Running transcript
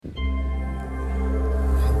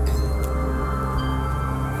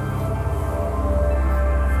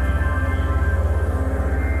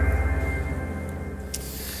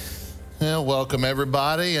Welcome,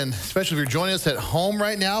 everybody, and especially if you're joining us at home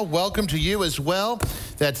right now, welcome to you as well.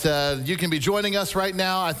 That you can be joining us right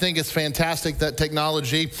now. I think it's fantastic that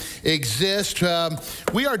technology exists.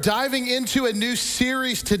 We are diving into a new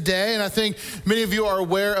series today, and I think many of you are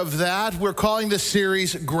aware of that. We're calling this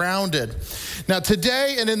series Grounded. Now,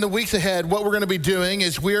 today and in the weeks ahead, what we're going to be doing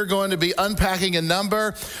is we're going to be unpacking a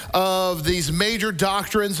number of these major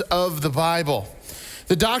doctrines of the Bible.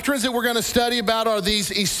 The doctrines that we're going to study about are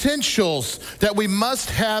these essentials that we must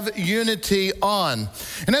have unity on.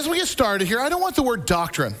 And as we get started here, I don't want the word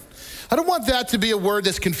doctrine. I don't want that to be a word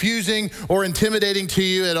that's confusing or intimidating to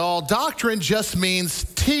you at all. Doctrine just means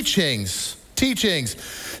teachings.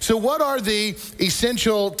 So what are the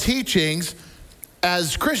essential teachings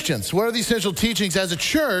as Christians? What are the essential teachings as a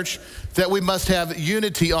church that we must have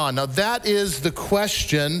unity on? Now, that is the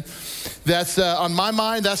question that's on my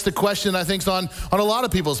mind. That's the question I think is on a lot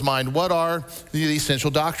of people's mind. What are the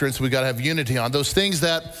essential doctrines we got to have unity on? Those things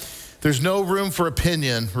that there's no room for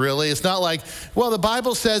opinion, really. It's not like, well, the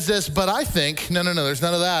Bible says this, but I think. No, there's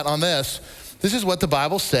none of that on this. This is what the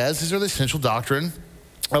Bible says. These are the essential doctrine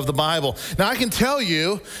of the Bible. Now, I can tell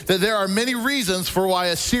you that there are many reasons for why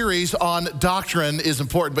a series on doctrine is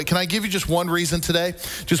important, but can I give you just one reason today?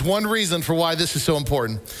 Just one reason for why this is so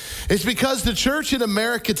important. It's because the church in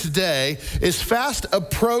America today is fast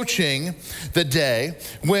approaching the day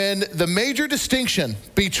when the major distinction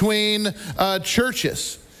between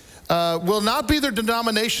churches will not be their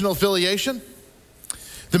denominational affiliation.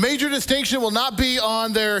 The major distinction will not be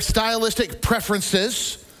on their stylistic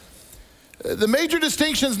preferences. The major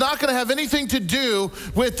distinction is not going to have anything to do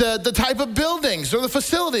with the type of buildings or the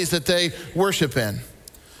facilities that they worship in.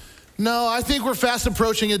 No, I think we're fast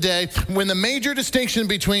approaching a day when the major distinction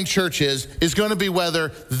between churches is going to be whether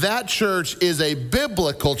that church is a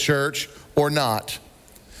biblical church or not.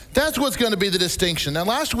 That's what's going to be the distinction. Now,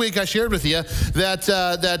 last week I shared with you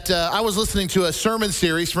that I was listening to a sermon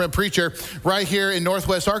series from a preacher right here in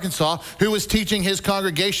Northwest Arkansas who was teaching his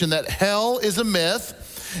congregation that hell is a myth,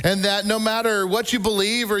 and that no matter what you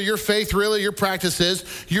believe or your faith, really, your practices,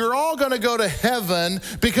 you're all going to go to heaven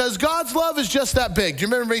because God's love is just that big. Do you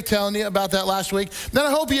remember me telling you about that last week? Then I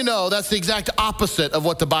hope you know that's the exact opposite of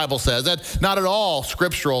what the Bible says. That's not at all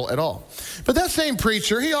scriptural at all. But that same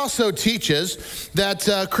preacher, he also teaches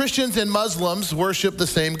that Christians and Muslims worship the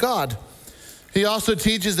same God. He also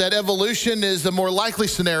teaches that evolution is a more likely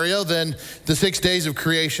scenario than the 6 days of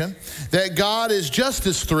creation, that God is just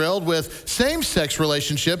as thrilled with same-sex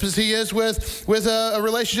relationships as he is with a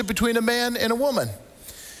relationship between a man and a woman.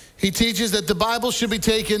 He teaches that the Bible should be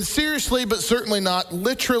taken seriously, but certainly not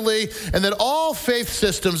literally, and that all faith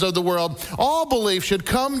systems of the world, all beliefs should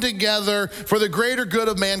come together for the greater good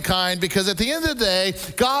of mankind, because at the end of the day,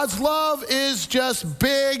 God's love is just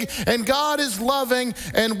big, and God is loving,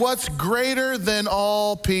 and what's greater than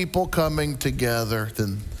all people coming together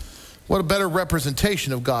than what a better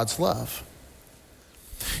representation of God's love?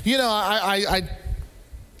 You know, I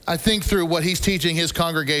think through what he's teaching his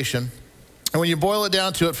congregation. And when you boil it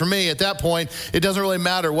down to it, for me, at that point, it doesn't really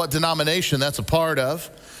matter what denomination that's a part of.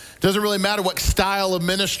 It doesn't really matter what style of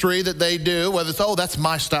ministry that they do, whether it's, oh, that's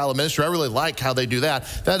my style of ministry. I really like how they do that.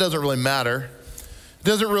 That doesn't really matter. It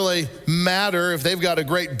doesn't really matter if they've got a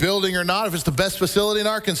great building or not, if it's the best facility in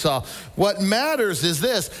Arkansas. What matters is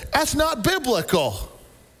this: that's not biblical.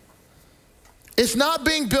 It's not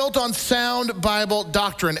being built on sound Bible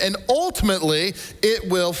doctrine, and ultimately it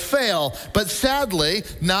will fail. But sadly,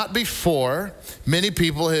 not before many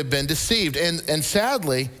people have been deceived, and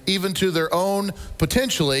sadly, even to their own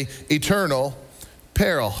potentially eternal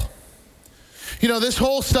peril. You know, this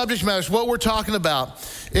whole subject matter, what we're talking about,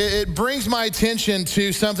 it brings my attention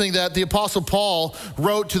to something that the Apostle Paul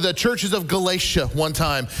wrote to the churches of Galatia one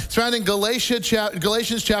time. It's found in Galatians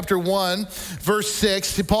chapter 1, verse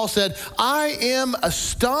 6. Paul said, I am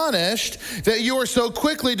astonished that you are so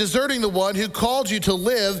quickly deserting the one who called you to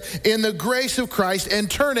live in the grace of Christ and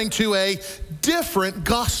turning to a different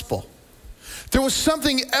gospel. There was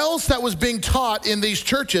something else that was being taught in these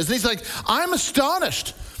churches. And he's like, I'm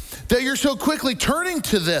astonished that you're so quickly turning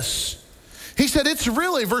to this. He said it's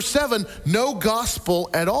really, verse 7, no gospel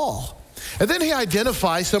at all. And then he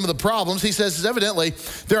identifies some of the problems. He says, evidently,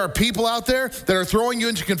 there are people out there that are throwing you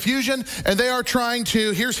into confusion, and they are trying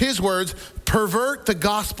to, here's his words, pervert the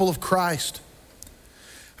gospel of Christ.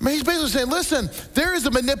 I mean, he's basically saying, listen, there is a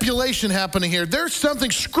manipulation happening here. There's something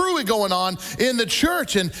screwy going on in the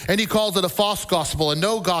church. And he calls it a false gospel, a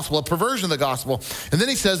no gospel, a perversion of the gospel. And then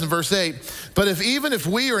he says in verse 8, but even if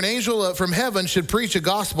we or an angel from heaven should preach a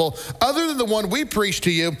gospel other than the one we preach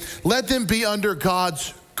to you, let them be under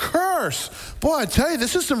God's curse. Boy, I tell you,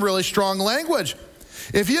 this is some really strong language.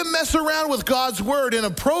 If you mess around with God's word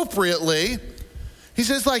inappropriately, he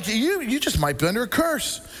says, like, you just might be under a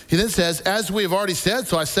curse. He then says, as we have already said,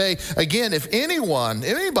 so I say again, if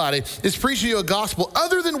anybody is preaching you a gospel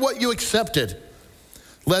other than what you accepted,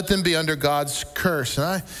 let them be under God's curse.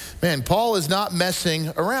 And Paul is not messing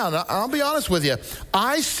around. I'll be honest with you.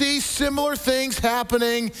 I see similar things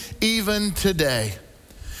happening even today.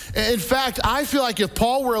 In fact, I feel like if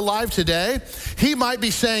Paul were alive today, he might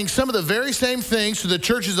be saying some of the very same things to the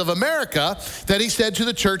churches of America that he said to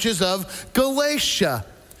the churches of Galatia.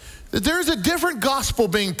 There's a different gospel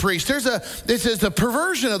being preached. It's a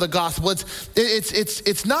perversion of the gospel.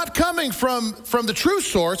 It's not coming from the true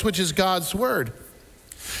source, which is God's word.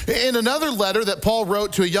 In another letter that Paul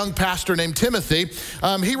wrote to a young pastor named Timothy,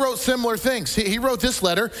 he wrote similar things. He wrote this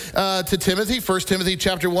letter to Timothy, 1 Timothy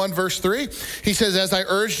chapter 1, verse 3. He says, as I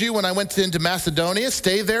urged you when I went into Macedonia,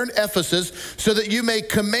 stay there in Ephesus so that you may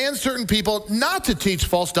command certain people not to teach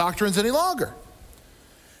false doctrines any longer.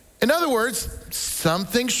 In other words,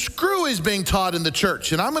 something screwy is being taught in the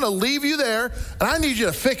church, and I'm going to leave you there, and I need you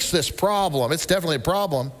to fix this problem. It's definitely a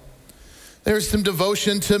problem. There's some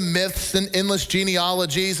devotion to myths and endless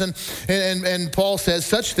genealogies, and Paul says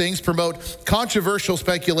such things promote controversial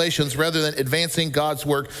speculations rather than advancing God's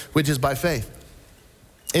work, which is by faith.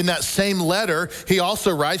 In that same letter, he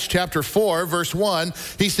also writes, chapter 4, verse 1,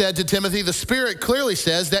 he said to Timothy, the Spirit clearly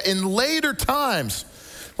says that in later times,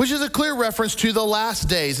 which is a clear reference to the last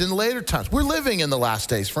days, in later times. We're living in the last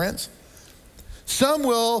days, friends. Some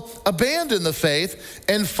will abandon the faith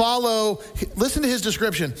and follow, listen to his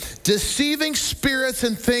description, deceiving spirits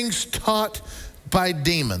and things taught by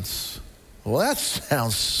demons. Well, that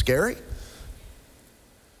sounds scary.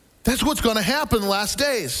 That's what's going to happen in the last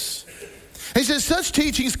days. He says such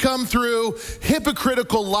teachings come through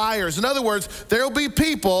hypocritical liars. In other words, there will be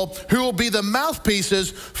people who will be the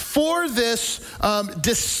mouthpieces for this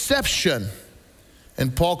deception.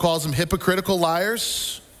 And Paul calls them hypocritical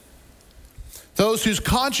liars. Those whose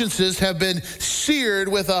consciences have been seared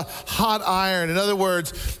with a hot iron. In other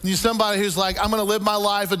words, you're somebody who's like, I'm going to live my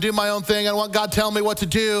life and do my own thing. I don't want God telling me what to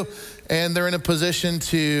do. And they're in a position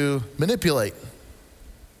to manipulate.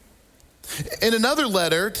 In another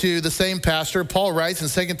letter to the same pastor, Paul writes in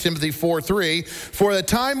 2 Timothy 4:3, for the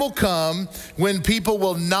time will come when people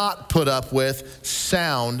will not put up with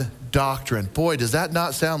sound doctrine. Boy, does that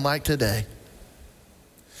not sound like today.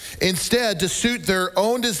 Instead, to suit their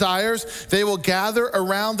own desires, they will gather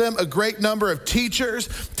around them a great number of teachers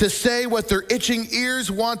to say what their itching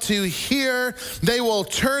ears want to hear. They will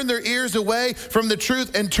turn their ears away from the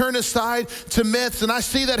truth and turn aside to myths. And I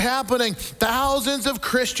see that happening. Thousands of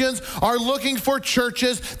Christians are looking for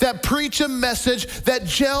churches that preach a message that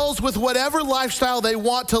gels with whatever lifestyle they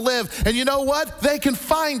want to live. And you know what? They can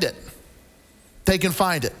find it. They can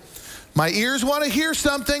find it. My ears want to hear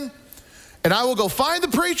something, and I will go find the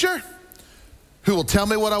preacher who will tell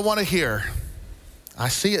me what I want to hear. I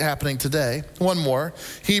see it happening today. One more.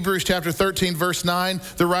 Hebrews chapter 13, verse 9.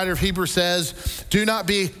 The writer of Hebrews says, do not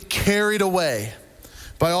be carried away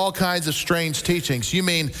by all kinds of strange teachings. You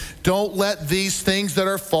mean, don't let these things that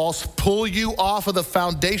are false pull you off of the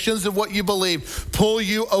foundations of what you believe, pull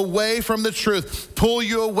you away from the truth, pull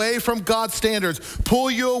you away from God's standards,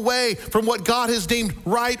 pull you away from what God has deemed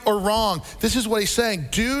right or wrong. This is what he's saying.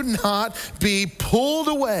 Do not be pulled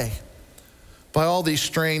away by all these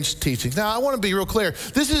strange teachings. Now, I want to be real clear.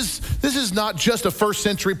 This is not just a first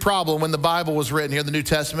century problem when the Bible was written here in the New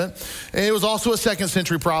Testament. It was also a second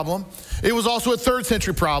century problem. It was also a third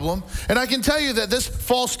century problem. And I can tell you that this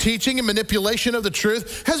false teaching and manipulation of the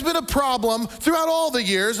truth has been a problem throughout all the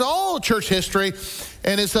years, all church history,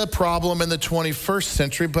 and it's a problem in the 21st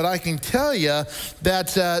century. But I can tell you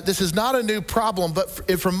that this is not a new problem.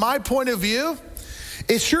 But from my point of view,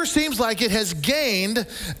 it sure seems like it has gained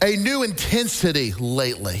a new intensity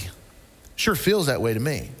lately. Sure feels that way to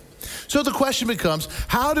me. So the question becomes,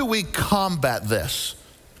 how do we combat this?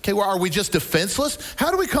 Okay, well, are we just defenseless? How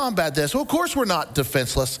do we combat this? Well, of course we're not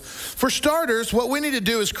defenseless. For starters, what we need to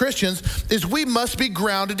do as Christians is we must be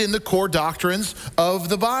grounded in the core doctrines of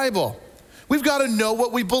the Bible. We've got to know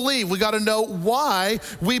what we believe. We've got to know why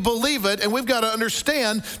we believe it, and we've got to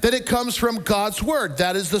understand that it comes from God's word.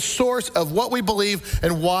 That is the source of what we believe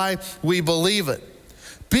and why we believe it.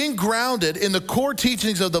 Being grounded in the core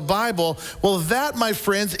teachings of the Bible, well, that, my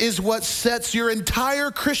friends, is what sets your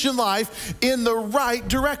entire Christian life in the right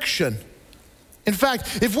direction. In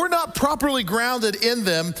fact, if we're not properly grounded in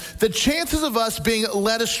them, the chances of us being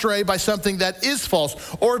led astray by something that is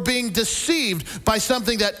false or being deceived by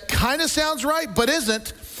something that kind of sounds right but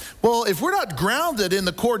isn't, well, if we're not grounded in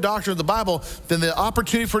the core doctrine of the Bible, then the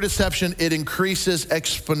opportunity for deception, it increases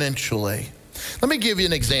exponentially. Let me give you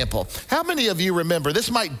an example. How many of you remember,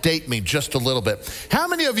 this might date me just a little bit. How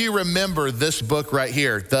many of you remember this book right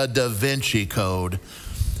here, The Da Vinci Code?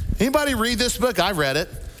 Anybody read this book? I read it.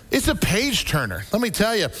 It's a page turner. Let me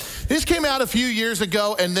tell you, this came out a few years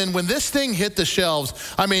ago, and then when this thing hit the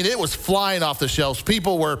shelves, I mean, it was flying off the shelves.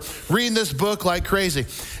 People were reading this book like crazy.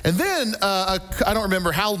 And then, I don't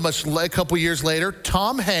remember how much, a couple years later,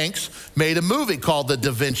 Tom Hanks made a movie called The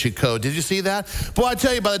Da Vinci Code. Did you see that? Boy, I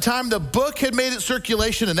tell you, by the time the book had made its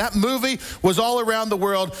circulation and that movie was all around the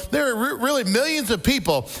world, there were really millions of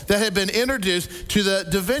people that had been introduced to the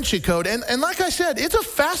Da Vinci Code. And like I said, it's a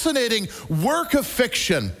fascinating work of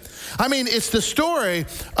fiction. I mean, it's the story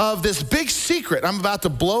of this big secret. I'm about to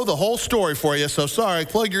blow the whole story for you, so sorry.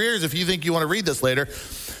 Plug your ears if you think you want to read this later.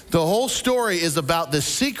 The whole story is about this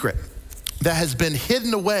secret that has been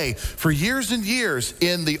hidden away for years and years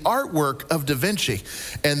in the artwork of Da Vinci.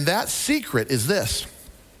 And that secret is this,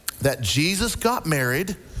 that Jesus got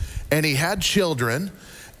married and he had children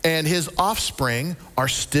and his offspring are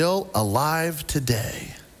still alive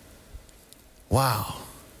today. Wow.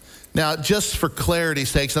 Now, just for clarity's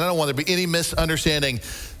sakes, and I don't want there to be any misunderstanding,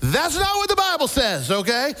 that's not what the Bible says,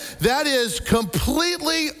 okay? That is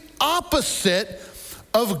completely opposite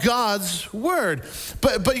of God's word.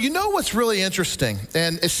 But you know what's really interesting,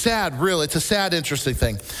 and it's sad, really, it's a sad, interesting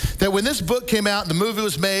thing, that when this book came out and the movie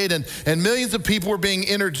was made and millions of people were being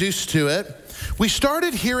introduced to it, we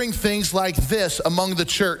started hearing things like this among the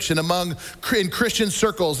church and in Christian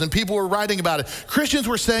circles, and people were writing about it. Christians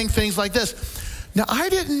were saying things like this. Now, I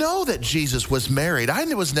didn't know that Jesus was married. I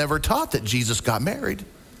was never taught that Jesus got married.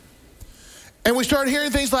 And we started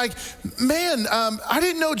hearing things like, man, I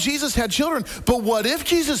didn't know Jesus had children, but what if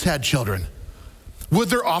Jesus had children? Would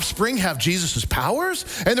their offspring have Jesus's powers?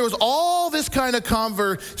 And there was all this kind of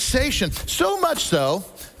conversation, so much so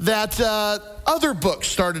that other books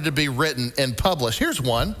started to be written and published. Here's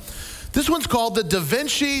one. This one's called The Da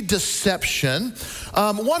Vinci Deception,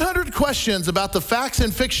 100 questions about the facts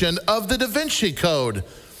and fiction of the Da Vinci Code.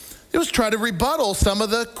 It was trying to rebuttal some of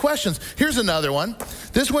the questions. Here's another one.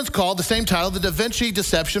 This one's called, the same title, The Da Vinci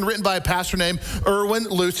Deception, written by a pastor named Erwin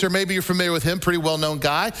Lutzer. Maybe you're familiar with him, pretty well-known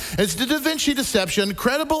guy. It's The Da Vinci Deception,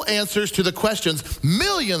 credible answers to the questions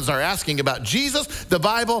millions are asking about Jesus, the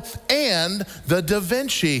Bible, and the Da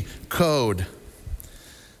Vinci Code.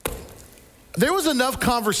 There was enough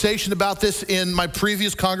conversation about this in my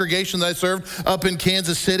previous congregation that I served up in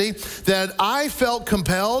Kansas City that I felt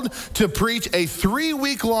compelled to preach a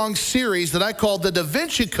 3-week-long series that I called The Da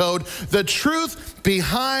Vinci Code, The Truth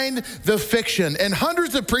Behind the Fiction. And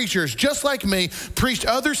hundreds of preachers, just like me, preached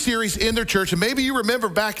other series in their church. And maybe you remember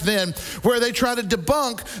back then where they tried to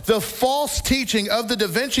debunk the false teaching of the Da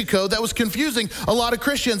Vinci Code that was confusing a lot of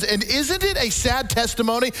Christians. And isn't it a sad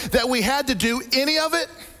testimony that we had to do any of it?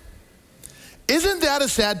 Isn't that a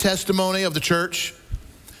sad testimony of the church?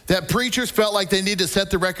 That preachers felt like they needed to set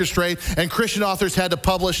the record straight and Christian authors had to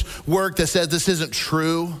publish work that said this isn't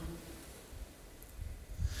true?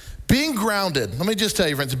 Being grounded, let me just tell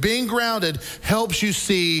you, friends, being grounded helps you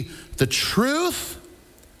see the truth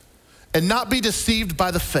and not be deceived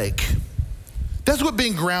by the fake. That's what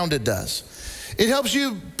being grounded does. It helps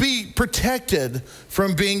you be protected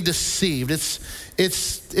from being deceived.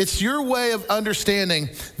 It's your way of understanding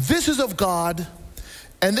this is of God,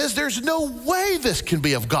 and there's no way this can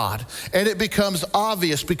be of God. And it becomes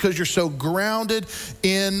obvious because you're so grounded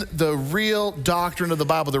in the real doctrine of the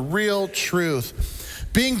Bible, the real truth.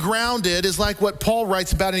 Being grounded is like what Paul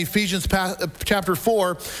writes about in Ephesians chapter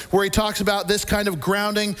 4, where he talks about this kind of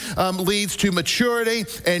grounding leads to maturity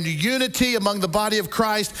and unity among the body of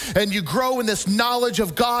Christ, and you grow in this knowledge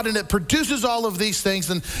of God, and it produces all of these things.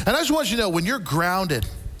 And I just want you to know, when you're grounded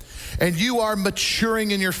and you are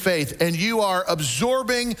maturing in your faith and you are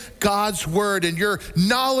absorbing God's word and your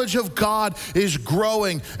knowledge of God is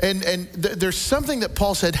growing, and there's something that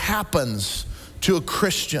Paul said happens to a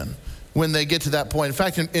Christian when they get to that point. In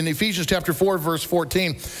fact, in Ephesians chapter 4, verse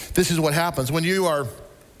 14, this is what happens. When you are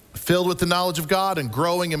filled with the knowledge of God and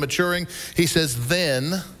growing and maturing, he says,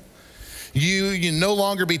 then you no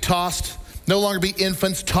longer be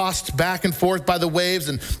infants tossed back and forth by the waves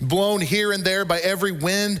and blown here and there by every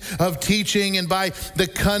wind of teaching and by the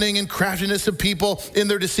cunning and craftiness of people in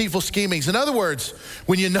their deceitful schemings. In other words,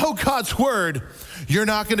 when you know God's word, you're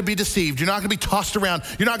not going to be deceived. You're not going to be tossed around.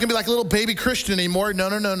 You're not going to be like a little baby Christian anymore.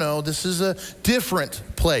 No. This is a different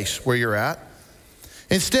place where you're at.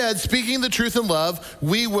 Instead, speaking the truth in love,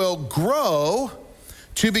 we will grow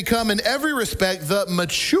to become in every respect the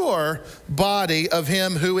mature body of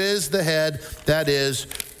him who is the head, that is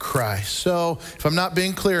Christ. So if I'm not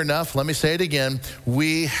being clear enough, let me say it again.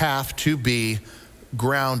 We have to be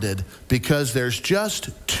grounded because there's just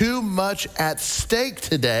too much at stake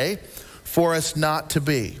today for us not to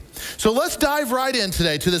be. So let's dive right in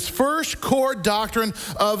today to this first core doctrine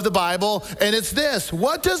of the Bible, and it's this: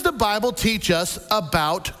 what does the Bible teach us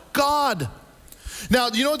about God? Now,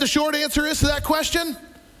 you know what the short answer is to that question?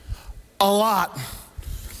 A lot.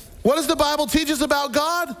 What does the Bible teach us about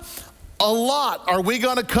God? A lot. Are we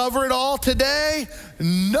going to cover it all today?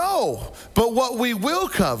 No. But what we will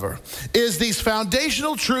cover is these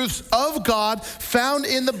foundational truths of God found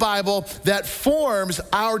in the Bible that forms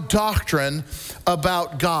our doctrine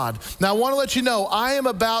about God. Now, I want to let you know, I am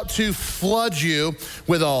about to flood you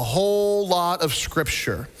with a whole lot of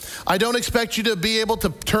scripture. I don't expect you to be able to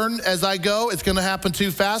turn as I go. It's going to happen too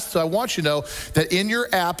fast. So I want you to know that in your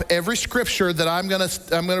app, every scripture that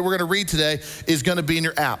we're going to read today is going to be in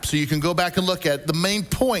your app. So you can go back and look at the main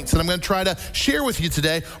points that I'm going to try to share with you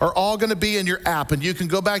today are all going to be in your app. And you can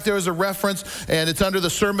go back there as a reference, and it's under the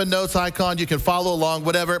sermon notes icon. You can follow along,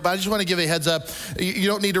 whatever. But I just want to give you a heads up. You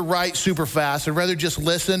don't need to write super fast. I'd rather just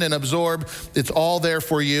listen and absorb. It's all there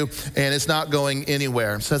for you, and it's not going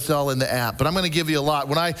anywhere. So that's all in the app. But I'm going to give you a lot.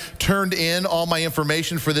 When I turned in all my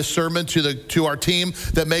information for this sermon to our team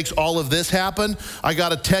that makes all of this happen, I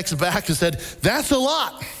got a text back that said, "That's a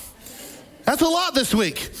lot. That's a lot this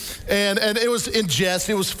week." And it was in jest,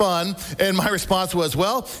 it was fun. And my response was,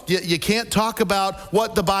 well, you can't talk about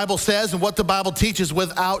what the Bible says and what the Bible teaches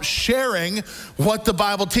without sharing what the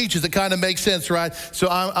Bible teaches. It kind of makes sense, right? So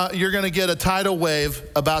you're going to get a tidal wave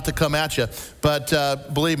about to come at you. But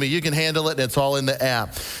believe me, you can handle it, and it's all in the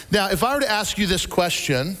app. Now, if I were to ask you this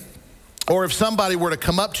question, or if somebody were to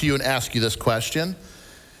come up to you and ask you this question,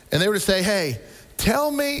 and they were to say, hey,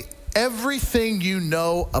 tell me everything you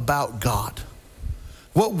know about God,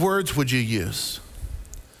 what words would you use?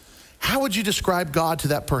 How would you describe God to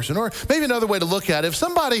that person? Or maybe another way to look at it, if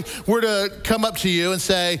somebody were to come up to you and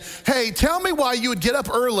say, hey, tell me why you would get up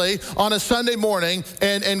early on a Sunday morning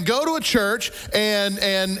and go to a church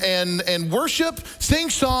and worship, sing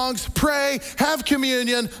songs, pray, have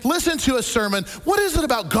communion, listen to a sermon. What is it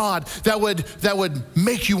about God that would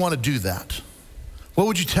make you want to do that? What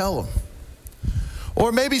would you tell them?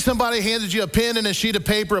 Or maybe somebody handed you a pen and a sheet of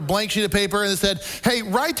paper, a blank sheet of paper, and they said, hey,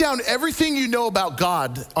 write down everything you know about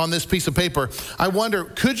God on this piece of paper. I wonder,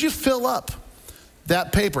 could you fill up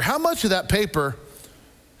that paper? How much of that paper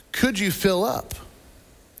could you fill up?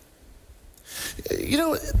 You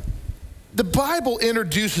know, the Bible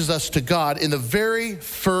introduces us to God in the very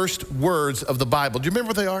first words of the Bible. Do you remember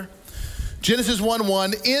what they are? Genesis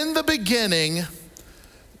 1:1, in the beginning,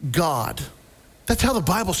 God. That's how the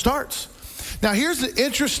Bible starts. Now, here's an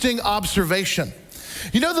interesting observation.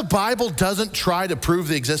 You know, the Bible doesn't try to prove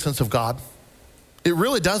the existence of God. It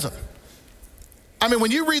really doesn't. I mean,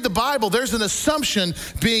 when you read the Bible, there's an assumption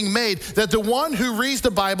being made that the one who reads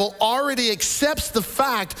the Bible already accepts the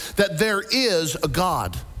fact that there is a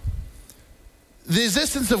God. The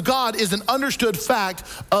existence of God is an understood fact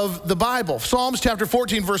of the Bible. Psalms chapter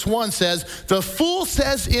 14, verse 1 says, the fool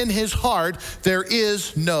says in his heart, there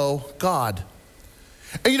is no God.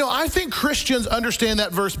 And you know, I think Christians understand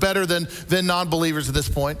that verse better than non-believers at this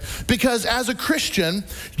point, because as a Christian,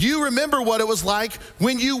 you remember what it was like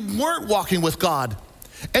when you weren't walking with God.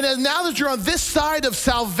 And then now that you're on this side of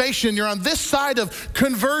salvation, you're on this side of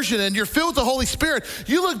conversion, and you're filled with the Holy Spirit,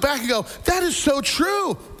 you look back and go, that is so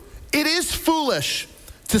true. It is foolish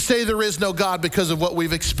to say there is no God because of what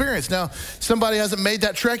we've experienced. Now, somebody hasn't made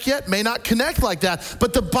that trek yet, may not connect like that,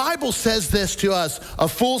 but the Bible says this to us. A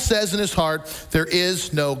fool says in his heart, there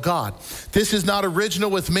is no God. This is not original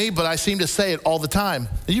with me, but I seem to say it all the time.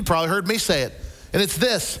 And you probably heard me say it. And it's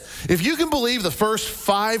this: if you can believe the first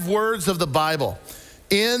 5 words of the Bible,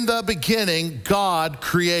 in the beginning, God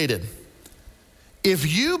created. If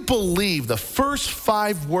you believe the first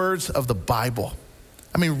 5 words of the Bible,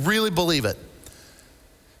 I mean, really believe it,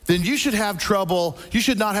 then you should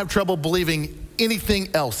not have trouble believing anything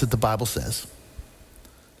else that the Bible says.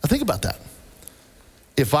 Now think about that.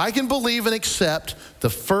 If I can believe and accept the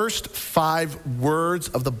first 5 words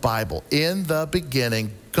of the Bible, in the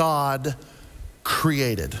beginning, God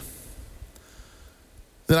created,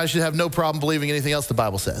 then I should have no problem believing anything else the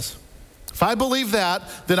Bible says. If I believe that,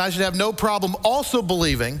 then I should have no problem also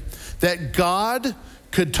believing that God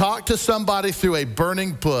could talk to somebody through a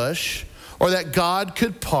burning bush, or that God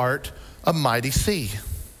could part a mighty sea.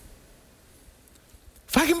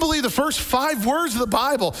 If I can believe the first 5 words of the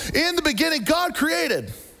Bible, in the beginning God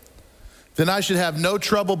created, then I should have no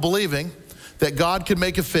trouble believing that God could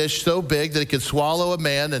make a fish so big that it could swallow a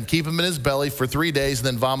man and keep him in his belly for 3 days and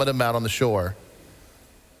then vomit him out on the shore.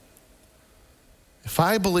 If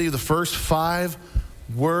I believe the first 5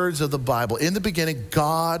 words of the Bible, in the beginning,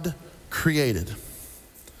 God created,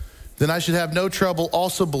 then I should have no trouble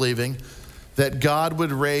also believing that God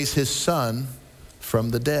would raise his son from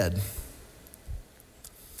the dead.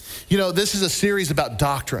 You know, this is a series about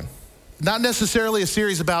doctrine, not necessarily a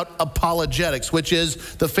series about apologetics, which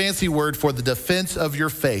is the fancy word for the defense of your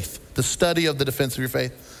faith, the study of the defense of your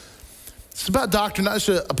faith. It's about doctrine, not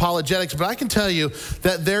just apologetics, but I can tell you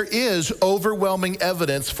that there is overwhelming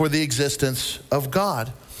evidence for the existence of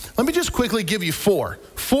God. Let me just quickly give you four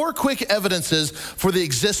quick evidences for the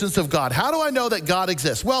existence of God. How do I know that God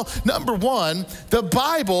exists? Well, number one, the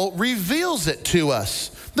Bible reveals it to us.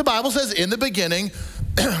 The Bible says, in the beginning,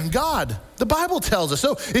 God. The Bible tells us.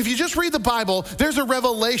 So if you just read the Bible, there's a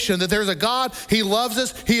revelation that there's a God, he loves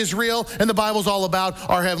us, he is real, and the Bible's all about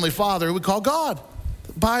our Heavenly Father, who we call God.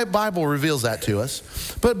 The Bible reveals that to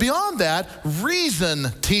us. But beyond that, reason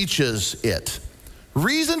teaches it.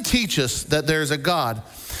 Reason teaches that there's a God.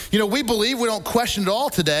 You know, we believe, we don't question at all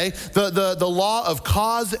today, the law of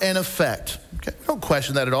cause and effect. Okay? We don't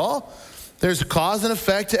question that at all. There's a cause and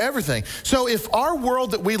effect to everything. So if our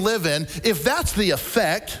world that we live in, if that's the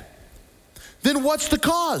effect, then what's the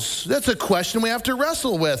cause? That's a question we have to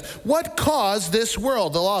wrestle with. What caused this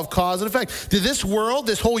world? The law of cause and effect. Did this world,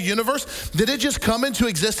 this whole universe, did it just come into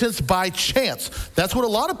existence by chance? That's what a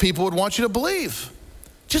lot of people would want you to believe.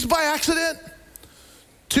 Just by accident.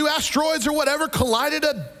 Two asteroids or whatever collided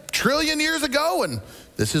 1 trillion years ago, and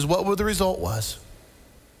this is what the result was.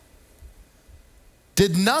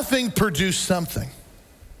 Did nothing produce something?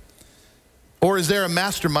 Or is there a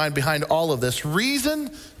mastermind behind all of this? Reason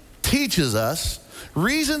teaches us,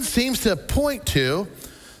 reason seems to point to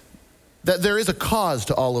that there is a cause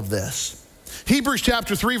to all of this. Hebrews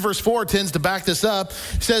chapter 3 verse 4 tends to back this up.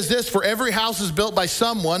 It says this, for every house is built by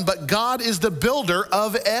someone, but God is the builder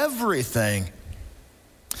of everything.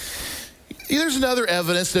 There's another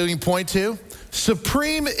evidence that we can point to.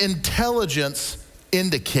 Supreme intelligence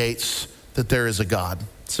indicates that there is a God.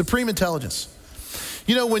 Supreme intelligence.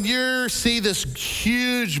 You know, when you see this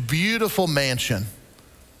huge, beautiful mansion,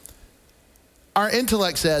 our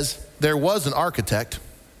intellect says there was an architect.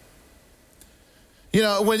 You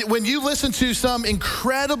know, when you listen to some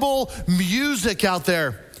incredible music out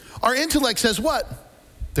there, our intellect says what?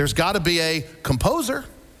 There's got to be a composer.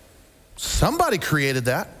 Somebody created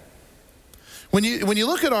that. When you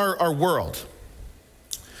look at our world,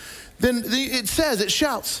 then it says, it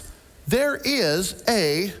shouts, there is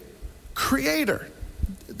a creator.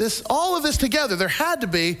 All of this together, there had to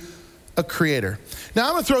be a creator. Now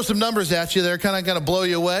I'm going to throw some numbers at you that are kind of going to blow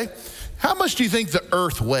you away. How much do you think the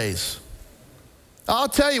earth weighs? I'll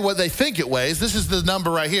tell you what they think it weighs. This is the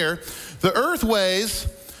number right here. The earth weighs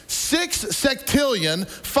 6 sextillion,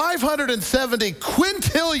 570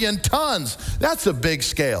 quintillion tons. That's a big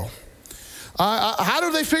scale. How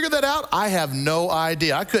do they figure that out? I have no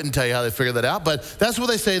idea. I couldn't tell you how they figured that out, but that's what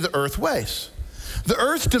they say the earth weighs. The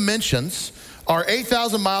earth's dimensions are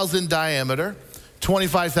 8,000 miles in diameter,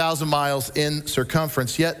 25,000 miles in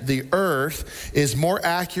circumference, yet the earth is more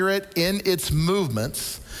accurate in its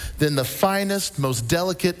movements than the finest, most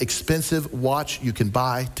delicate, expensive watch you can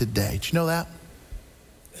buy today. Did you know that?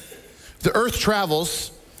 The earth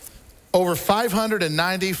travels over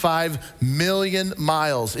 595 million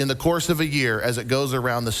miles in the course of a year as it goes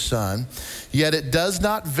around the sun, yet it does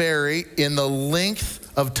not vary in the length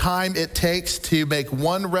of time it takes to make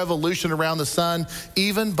one revolution around the sun,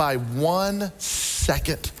 even by 1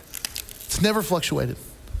 second. It's never fluctuated.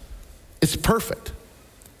 It's perfect.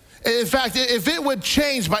 In fact, if it would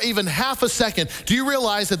change by even half a second, do you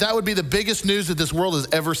realize that that would be the biggest news that this world has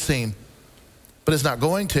ever seen? But it's not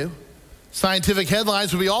going to. Scientific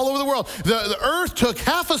headlines would be all over the world. The earth took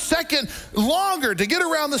half a second longer to get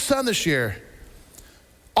around the sun this year.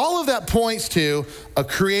 All of that points to a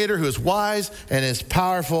creator who is wise and is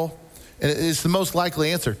powerful, and it's the most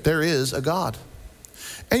likely answer. There is a God.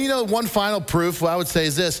 And you know, one final proof, what I would say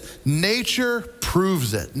is this: nature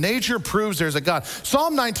proves it. Nature proves there's a God.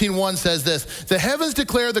 Psalm 19:1 says this: the heavens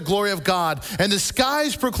declare the glory of God, and the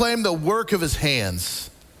skies proclaim the work of his hands.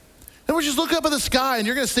 And we just look up at the sky and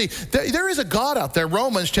you're going to see there is a God out there.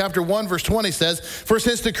 Romans chapter 1 verse 20 says, for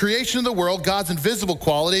since the creation of the world, God's invisible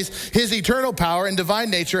qualities, his eternal power and divine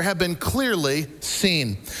nature have been clearly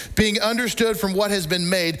seen, being understood from what has been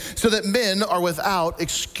made, so that men are without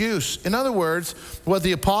excuse. In other words, what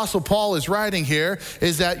the Apostle Paul is writing here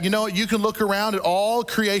is that, you know, you can look around at all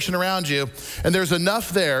creation around you, and there's enough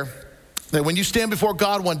there that when you stand before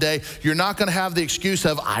God one day, you're not going to have the excuse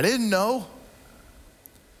of, I didn't know.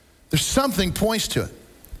 There's something points to it.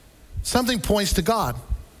 Something points to God.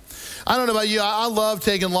 I don't know about you. I love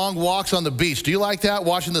taking long walks on the beach. Do you like that?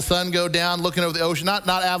 Watching the sun go down, looking over the ocean. Not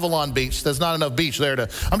Avalon Beach. There's not enough beach there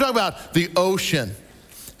I'm talking about the ocean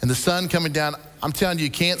and the sun coming down. I'm telling you,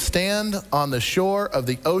 you can't stand on the shore of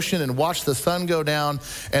the ocean and watch the sun go down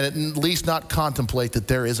and at least not contemplate that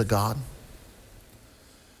there is a God.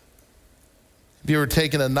 Have you ever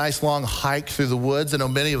taken a nice long hike through the woods? I know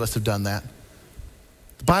many of us have done that.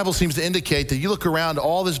 The Bible seems to indicate that you look around,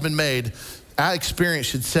 all that's been made, our experience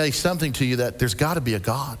should say something to you that there's got to be a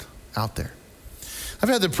God out there. I've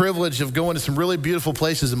had the privilege of going to some really beautiful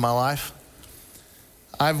places in my life.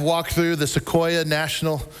 I've walked through the Sequoia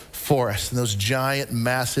National Forest and those giant,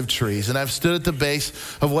 massive trees. And I've stood at the base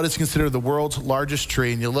of what is considered the world's largest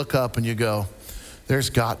tree. And you look up and you go,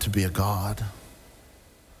 there's got to be a God.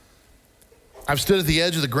 I've stood at the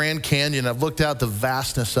edge of the Grand Canyon. I've looked out the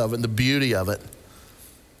vastness of it and the beauty of it.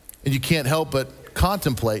 And you can't help but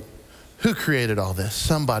contemplate, who created all this?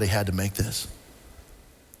 Somebody had to make this.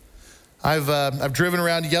 I've driven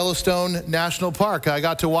around Yellowstone National Park. I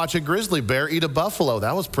got to watch a grizzly bear eat a buffalo.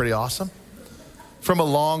 That was pretty awesome. From a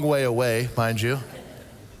long way away, mind you.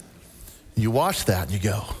 You watch that and you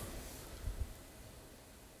go,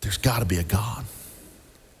 there's got to be a God.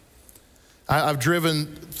 I've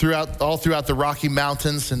driven all throughout the Rocky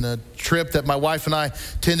Mountains, and the trip that my wife and I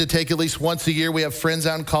tend to take at least once a year. We have friends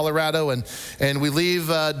out in Colorado, and we leave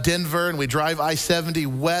Denver and we drive I-70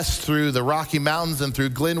 west through the Rocky Mountains and through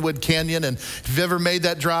Glenwood Canyon. And if you've ever made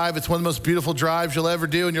that drive, it's one of the most beautiful drives you'll ever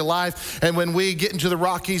do in your life. And when we get into the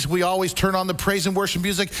Rockies, we always turn on the praise and worship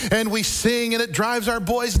music and we sing, and it drives our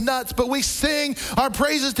boys nuts, but we sing our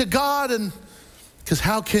praises to God, and because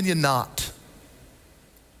how can you not?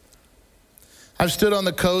 I've stood on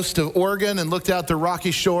the coast of Oregon and looked out the rocky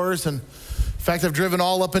shores. And in fact, I've driven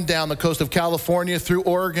all up and down the coast of California, through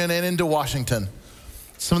Oregon and into Washington.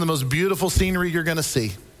 Some of the most beautiful scenery you're going to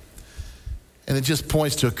see. And it just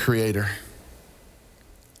points to a creator.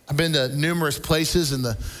 I've been to numerous places in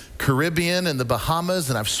the Caribbean and the Bahamas,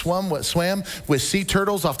 and I've swam with sea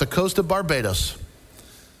turtles off the coast of Barbados.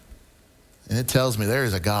 And it tells me there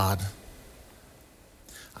is a God.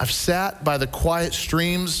 I've sat by the quiet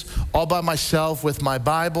streams all by myself with my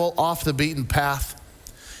Bible off the beaten path.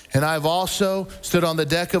 And I've also stood on the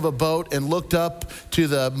deck of a boat and looked up to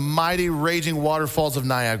the mighty raging waterfalls of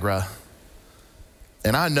Niagara.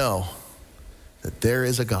 And I know that there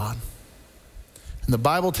is a God. And the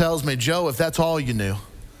Bible tells me, Joe, if that's all you knew,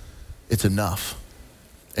 it's enough.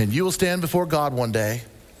 And you will stand before God one day,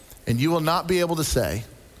 and you will not be able to say,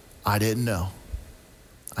 I didn't know.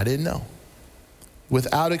 I didn't know.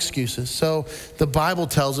 Without excuses. So the Bible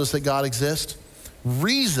tells us that God exists.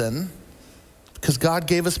 Reason, because God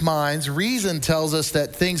gave us minds, reason tells us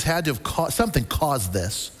that things had to have something caused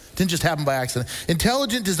this. It didn't just happen by accident.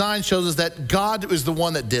 Intelligent design shows us that God is the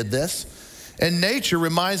one that did this. And nature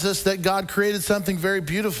reminds us that God created something very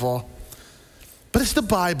beautiful. But it's the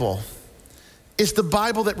Bible. It's the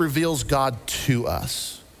Bible that reveals God to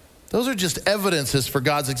us. Those are just evidences for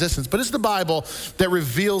God's existence. But it's the Bible that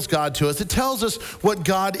reveals God to us. It tells us what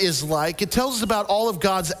God is like. It tells us about all of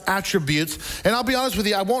God's attributes. And I'll be honest with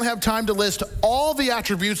you, I won't have time to list all the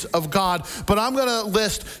attributes of God, but I'm going to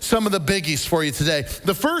list some of the biggies for you today.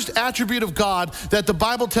 The first attribute of God that the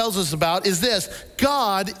Bible tells us about is this: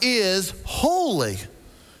 God is holy.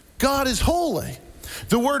 God is holy.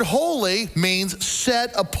 The word holy means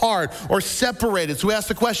set apart or separated. So we ask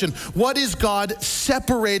the question, what is God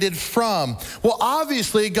separated from? Well,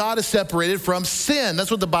 obviously, God is separated from sin. That's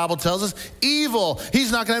what the Bible tells us. Evil. He's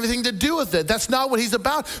not going to have anything to do with it. That's not what he's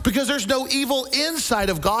about, because there's no evil inside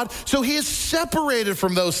of God. So he is separated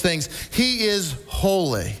from those things. He is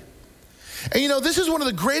holy. And you know, this is one of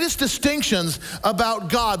the greatest distinctions about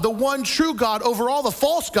God, the one true God, over all the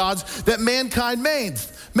false gods that mankind made.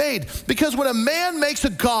 Because when a man makes a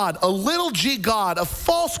god, a little g god, a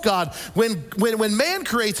false god, when man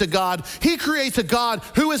creates a god, he creates a God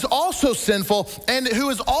who is also sinful and who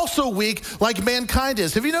is also weak like mankind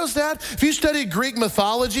is. Have you noticed that? If you study Greek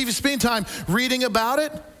mythology, if you spend time reading about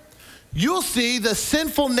it, you'll see the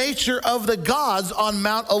sinful nature of the gods on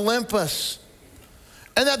Mount Olympus.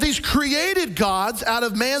 And that these created gods out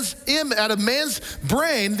of man's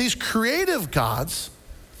brain, these creative gods,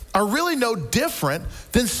 are really no different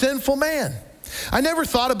than sinful man. I never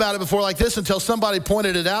thought about it before like this until somebody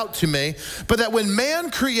pointed it out to me, but that when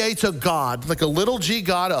man creates a god, like a little g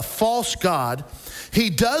god, a false god, he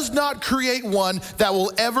does not create one that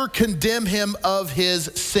will ever condemn him of his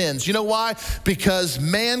sins. You know why? Because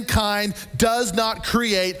mankind does not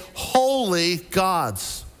create holy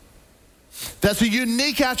gods. That's a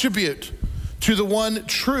unique attribute to the one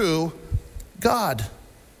true God.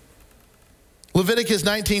 Leviticus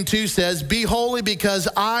 19:2 says, be holy because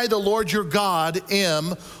I, the Lord your God,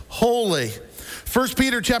 am holy. 1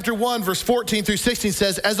 Peter chapter 1, verse 14 through 16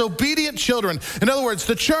 says, as obedient children, in other words,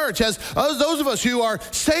 the church, as those of us who are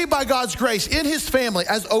saved by God's grace in his family,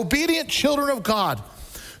 as obedient children of God,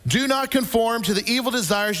 do not conform to the evil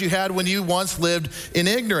desires you had when you once lived in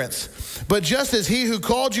ignorance. But just as he who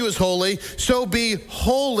called you is holy, so be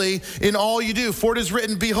holy in all you do. For it is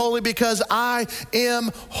written, be holy because I am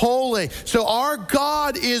holy. So our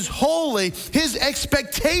God is holy. His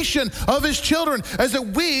expectation of his children is that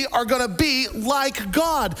we are going to be like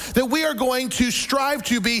God, that we are going to strive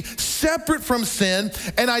to be separate from sin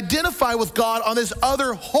and identify with God on this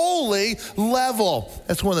other holy level.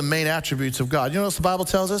 That's one of the main attributes of God. You know what the Bible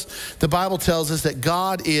tells us? The Bible tells us that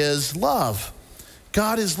God is love.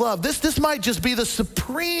 God is love. This might just be the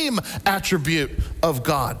supreme attribute of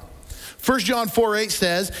God. 1 John 4:8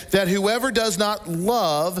 says that whoever does not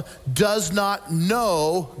love does not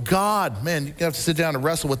know God. Man, you have to sit down and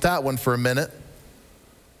wrestle with that one for a minute.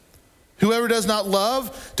 Whoever does not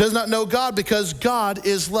love does not know God because God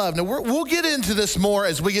is love. Now, we'll get into this more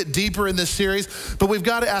as we get deeper in this series, but we've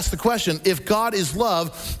got to ask the question, if God is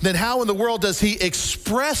love, then how in the world does he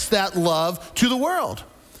express that love to the world?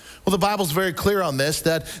 Well, the Bible's very clear on this,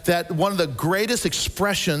 that one of the greatest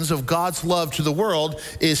expressions of God's love to the world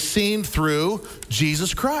is seen through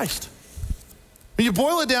Jesus Christ. When you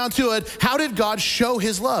boil it down to it, how did God show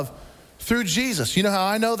his love? Through Jesus. You know how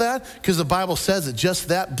I know that? Because the Bible says it just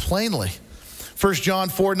that plainly. 1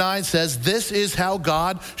 John 4:9 says, this is how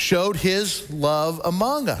God showed his love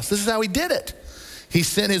among us. This is how he did it. He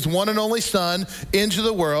sent his one and only Son into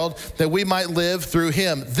the world that we might live through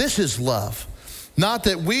him. This is love. Not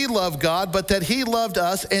that we love God, but that he loved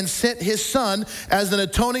us and sent his Son as an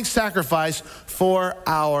atoning sacrifice for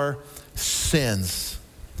our sins.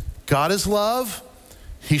 God is love.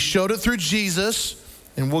 He showed it through Jesus,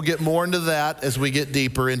 and we'll get more into that as we get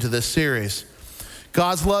deeper into this series.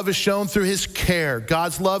 God's love is shown through his care.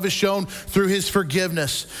 God's love is shown through his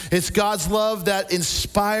forgiveness. It's God's love that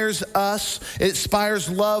inspires us. It inspires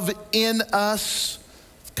love in us.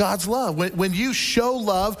 God's love. When you show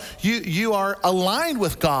love, you are aligned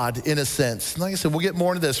with God in a sense. Like I said, we'll get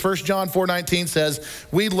more into this. 1 John 4:19 says,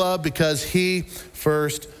 we love because he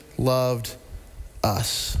first loved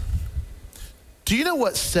us. Do you know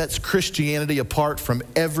what sets Christianity apart from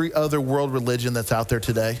every other world religion that's out there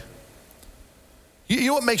today? You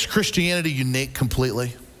know what makes Christianity unique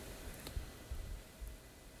completely?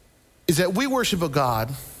 Is that we worship a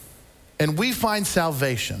God and we find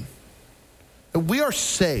salvation. We are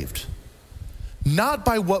saved, not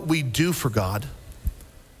by what we do for God,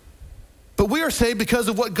 but we are saved because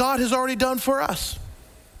of what God has already done for us.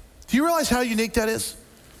 Do you realize how unique that is?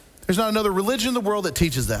 There's not another religion in the world that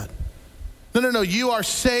teaches that. No. You are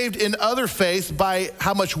saved in other faiths by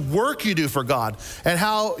how much work you do for God and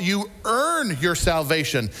how you earn your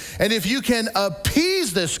salvation. And if you can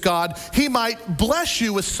appease this God, he might bless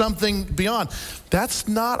you with something beyond. That's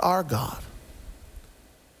not our God.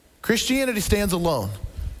 Christianity stands alone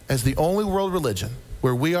as the only world religion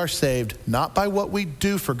where we are saved not by what we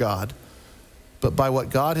do for God, but by what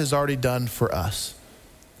God has already done for us.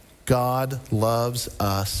 God loves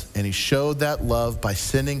us, and he showed that love by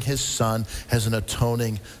sending his Son as an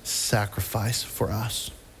atoning sacrifice for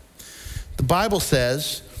us. The Bible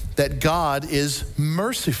says that God is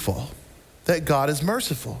merciful, that God is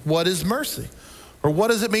merciful. What is mercy? Or what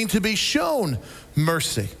does it mean to be shown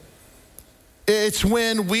mercy? It's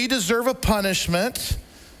when we deserve a punishment,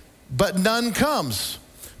 but none comes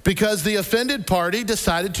because the offended party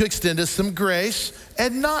decided to extend us some grace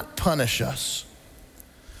and not punish us.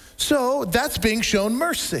 So that's being shown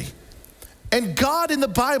mercy. And God in the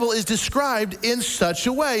Bible is described in such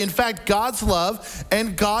a way. In fact, God's love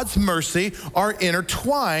and God's mercy are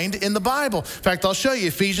intertwined in the Bible. In fact, I'll show you.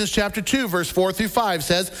 Ephesians chapter 2, verse 4 through 5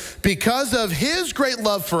 says, because of his great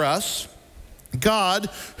love for us, God,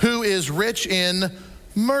 who is rich in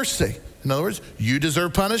mercy. In other words, you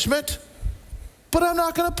deserve punishment, but I'm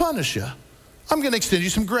not going to punish you. I'm going to extend you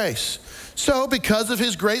some grace. So because of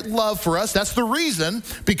his great love for us, that's the reason,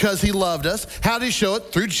 because he loved us. How did he show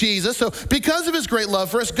it? Through Jesus. So because of his great love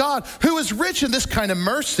for us, God, who is rich in this kind of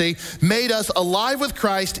mercy, made us alive with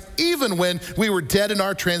Christ even when we were dead in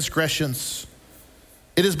our transgressions.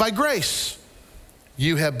 It is by grace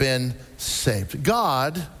you have been saved.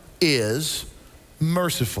 God is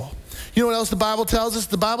merciful. You know what else the Bible tells us?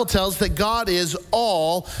 The Bible tells us that God is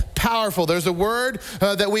all powerful. There's a word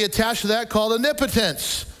that we attach to that called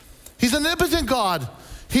omnipotence. He's an omnipotent God.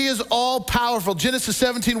 He is all powerful. Genesis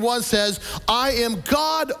 17:1 says, I am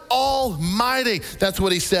God Almighty. That's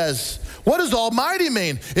what he says. What does almighty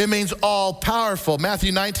mean? It means all powerful.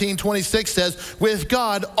 Matthew 19:26 says, with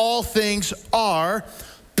God, all things are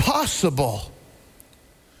possible.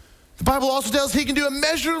 The Bible also tells us he can do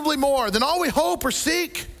immeasurably more than all we hope or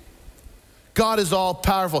seek. God is all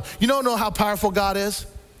powerful. You don't know how powerful God is?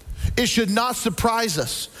 It should not surprise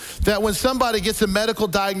us that when somebody gets a medical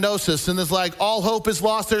diagnosis and is like, all hope is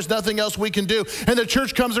lost, there's nothing else we can do, and the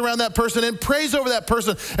church comes around that person and prays over that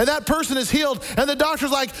person, and that person is healed, and the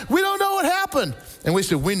doctor's like, we don't know what happened. And we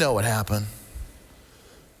say, we know what happened.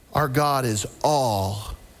 Our God is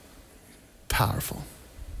all powerful.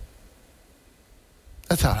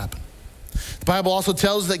 That's how it happened. The Bible also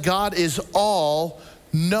tells us that God is all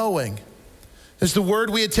knowing. As the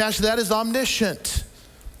word we attach to that is omniscient.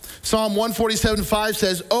 Psalm 147:5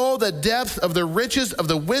 says, oh, the depth of the riches of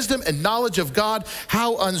the wisdom and knowledge of God,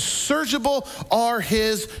 how unsearchable are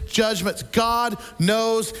his judgments. God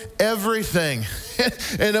knows everything.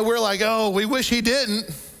 And we're like, oh, we wish he didn't.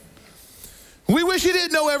 We wish he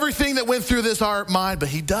didn't know everything that went through this heart mind, but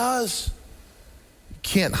he does. You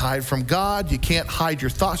can't hide from God. You can't hide your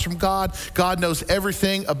thoughts from God. God knows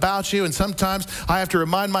everything about you. And sometimes I have to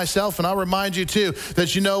remind myself, and I'll remind you too,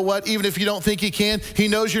 that you know what? Even if you don't think he can, he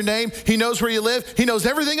knows your name. He knows where you live. He knows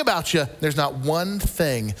everything about you. There's not one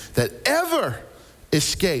thing that ever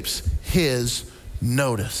escapes his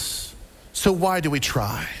notice. So why do we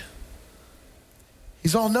try?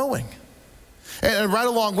 He's all knowing. And right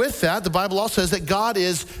along with that, the Bible also says that God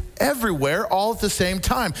is everywhere all at the same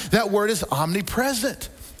time. That word is omnipresent,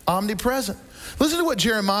 omnipresent. Listen to what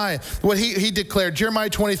Jeremiah, what he declared, Jeremiah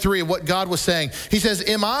 23, what God was saying. He says,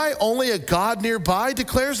 am I only a God nearby,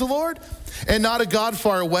 declares the Lord, and not a God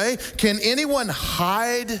far away? Can anyone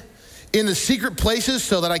hide in the secret places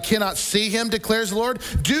so that I cannot see him, declares the Lord?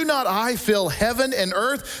 Do not I fill heaven and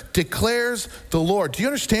earth, declares the Lord. Do you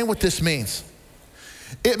understand what this means?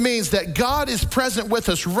 It means that God is present with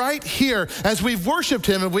us right here as we've worshiped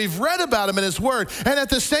him and we've read about him in his word. And at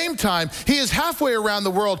the same time, he is halfway around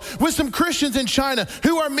the world with some Christians in China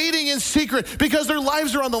who are meeting in secret because their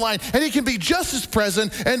lives are on the line. And he can be just as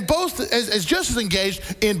present and both as just as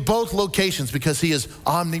engaged in both locations because he is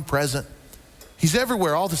omnipresent. He's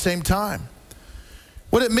everywhere all at the same time.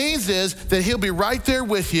 What it means is that he'll be right there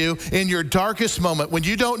with you in your darkest moment when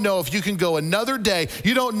you don't know if you can go another day.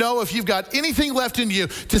 You don't know if you've got anything left in you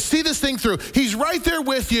to see this thing through. He's right there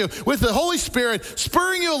with you with the Holy Spirit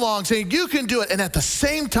spurring you along, saying you can do it. And at the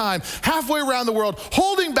same time, halfway around the world,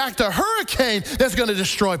 holding back the hurricane that's going to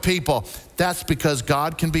destroy people. That's because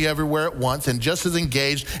God can be everywhere at once and just as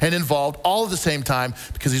engaged and involved all at the same time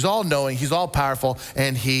because he's all knowing, he's all powerful,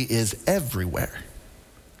 and he is everywhere.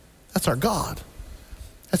 That's our God.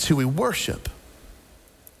 That's who we worship.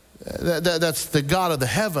 That's the God of the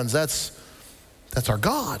heavens. That's our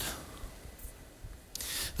God.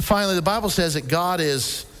 Finally, the Bible says that God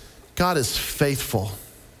is faithful.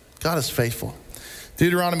 God is faithful.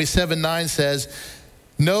 Deuteronomy 7:9 says,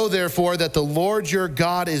 know therefore that the Lord your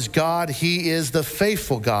God is God. He is the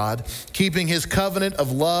faithful God, keeping his covenant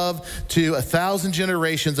of love to 1,000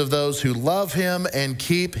 generations of those who love him and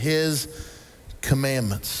keep his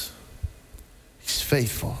commandments. He's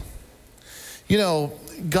faithful. You know,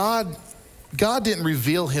 God didn't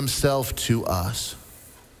reveal himself to us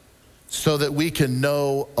so that we can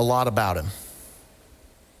know a lot about him.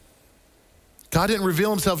 God didn't reveal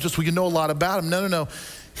himself just so we can know a lot about him. No.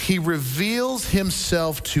 He reveals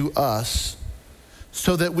himself to us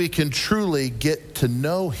so that we can truly get to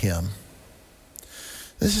know him.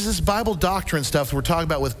 This is this Bible doctrine stuff that we're talking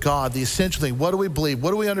about with God. The essential thing, what do we believe?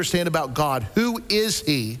 What do we understand about God? Who is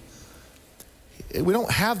he? We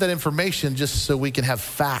don't have that information just so we can have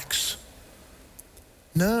facts.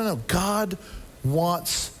 No. God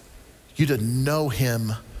wants you to know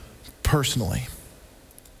him personally.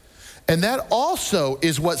 And that also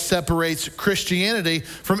is what separates Christianity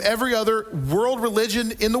from every other world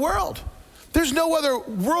religion in the world. There's no other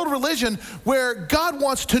world religion where God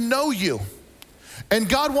wants to know you and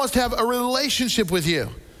God wants to have a relationship with you.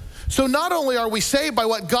 So not only are we saved by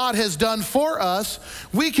what God has done for us,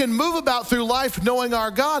 we can move about through life knowing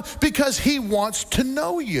our God because he wants to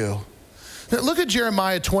know you. Now look at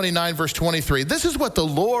Jeremiah 29, verse 23. This is what the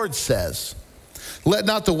Lord says. Let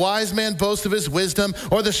not the wise man boast of his wisdom,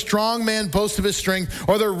 or the strong man boast of his strength,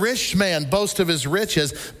 or the rich man boast of his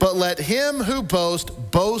riches, but let him who boasts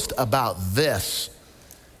boast about this,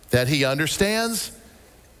 that he understands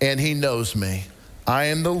and he knows me. I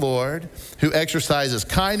am the Lord who exercises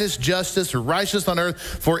kindness, justice, righteousness on earth,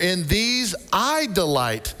 for in these I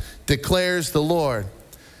delight, declares the Lord.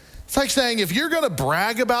 It's like saying if you're going to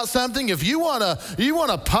brag about something, if you want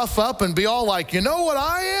to puff up and be all like, you know what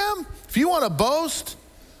I am? If you want to boast,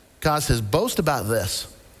 God says, boast about this,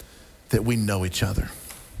 that we know each other.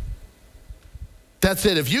 That's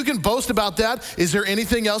it. If you can boast about that, is there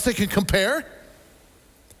anything else that can compare?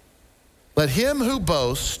 Let him who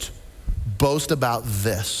boasts boast about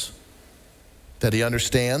this, that he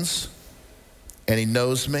understands and he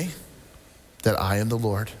knows me, that I am the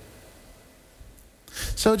Lord.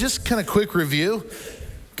 So just kind of quick review.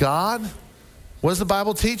 God, what does the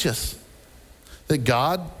Bible teach us? That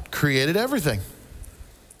God created everything.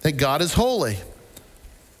 That God is holy.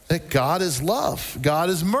 That God is love. God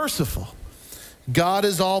is merciful. God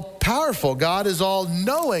is all powerful. God is all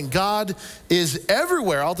knowing. God is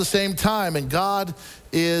everywhere all at the same time. And God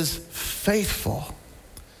is faithful.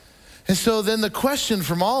 And so then the question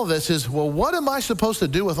from all of this is, well, what am I supposed to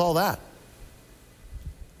do with all that?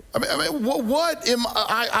 What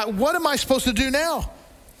am I supposed to do now?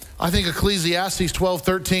 I think Ecclesiastes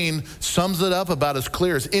 12:13 sums it up about as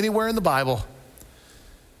clear as anywhere in the Bible.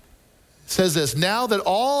 It says this, now that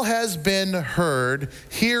all has been heard,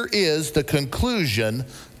 here is the conclusion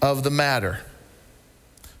of the matter.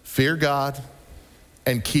 Fear God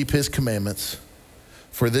and keep his commandments,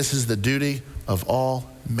 for this is the duty of all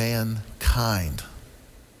mankind.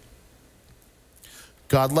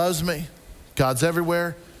 God loves me. God's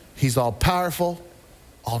everywhere. He's all powerful,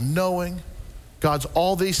 all knowing. God's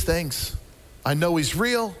all these things. I know he's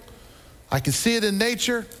real. I can see it in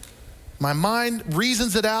nature. My mind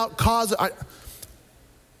reasons it out,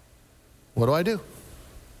 what do I do?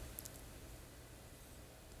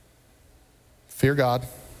 Fear God.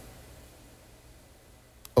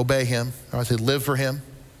 Obey him. Or I say live for him.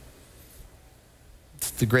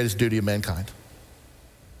 It's the greatest duty of mankind.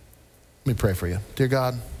 Let me pray for you. Dear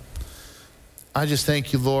God, I just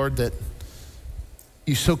thank you, Lord, that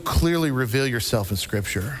you so clearly reveal yourself in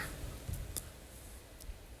Scripture.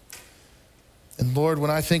 And Lord, when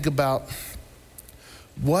I think about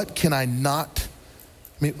what can I not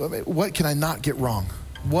get wrong?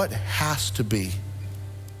 What has to be?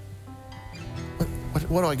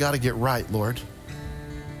 What do I got to get right, Lord?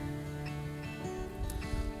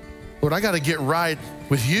 Lord, I got to get right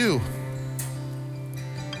with you.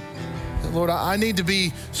 Lord, I need to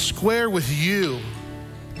be square with you.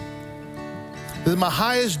 That my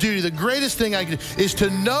highest duty, the greatest thing I can do is to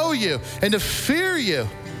know you and to fear you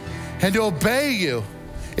and to obey you.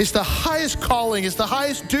 It's the highest calling. It's the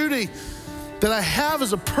highest duty that I have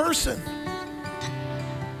as a person.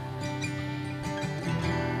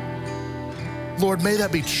 Lord, may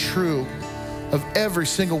that be true of every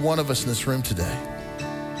single one of us in this room today.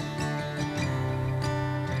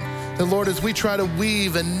 And Lord, as we try to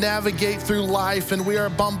weave and navigate through life and we are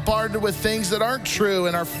bombarded with things that aren't true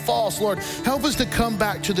and are false, Lord, help us to come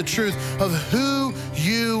back to the truth of who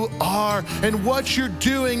you are and what you're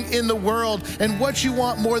doing in the world, and what you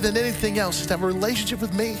want more than anything else is to have a relationship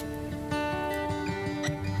with me.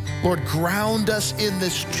 Lord, ground us in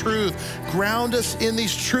this truth. Ground us in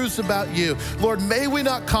these truths about you. Lord, may we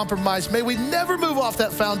not compromise. May we never move off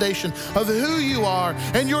that foundation of who you are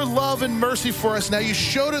and your love and mercy for us. Now, you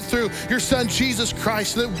showed it through your Son, Jesus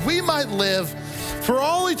Christ, so that we might live for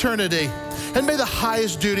all eternity. And may the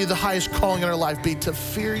highest duty, the highest calling in our life be to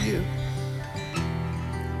fear you,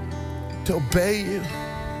 to obey you.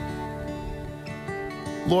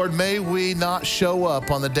 Lord, may we not show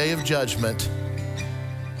up on the day of judgment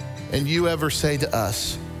and you ever say to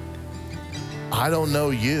us, I don't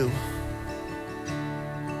know you.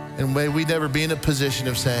 And may we never be in a position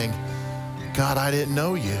of saying, God, I didn't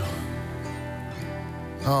know you.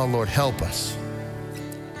 Oh, Lord, help us.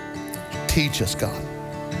 Teach us, God.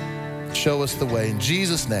 Show us the way. In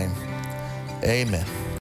Jesus' name, amen.